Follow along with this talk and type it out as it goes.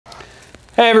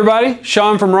Hey everybody,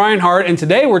 Shawn from Rinehart, and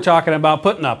today we're talking about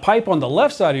putting a pipe on the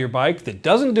left side of your bike that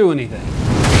doesn't do anything.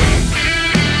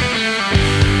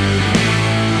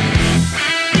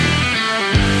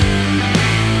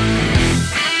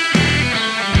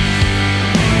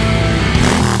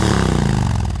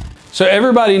 So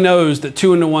everybody knows that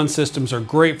 2-in-1 systems are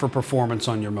great for performance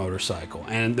on your motorcycle,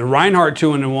 and the Rinehart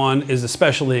 2-in-1 is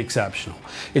especially exceptional.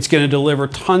 It's going to deliver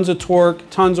tons of torque,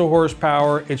 tons of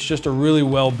horsepower. It's just a really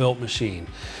well-built machine.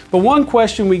 But one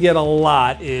question we get a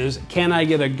lot is, can I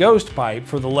get a ghost pipe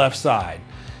for the left side?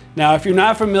 Now, if you're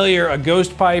not familiar, a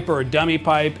ghost pipe or a dummy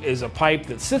pipe is a pipe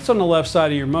that sits on the left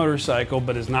side of your motorcycle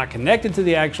but is not connected to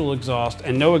the actual exhaust,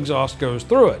 and no exhaust goes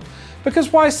through it.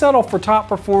 Because why settle for top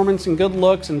performance and good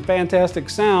looks and fantastic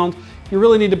sound? You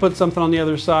really need to put something on the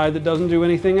other side that doesn't do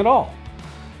anything at all.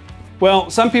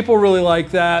 Well, some people really like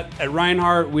that. At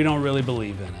Rinehart, we don't really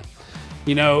believe in it.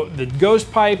 You know, the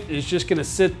ghost pipe is just going to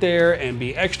sit there and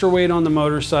be extra weight on the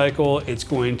motorcycle. It's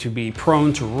going to be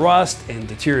prone to rust and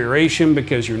deterioration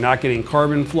because you're not getting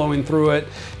carbon flowing through it.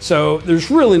 So there's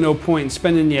really no point in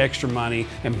spending the extra money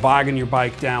and bogging your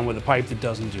bike down with a pipe that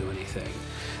doesn't do anything.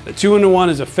 The 2-in-1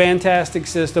 is a fantastic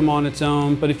system on its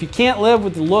own, but if you can't live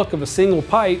with the look of a single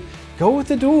pipe, go with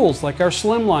the duals like our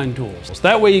slimline duals.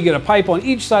 That way you get a pipe on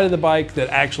each side of the bike that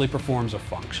actually performs a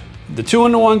function. The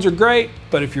 2-in-1s are great,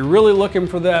 but if you're really looking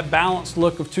for that balanced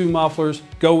look of two mufflers,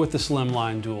 go with the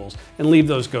slimline duals and leave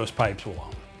those ghost pipes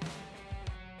alone.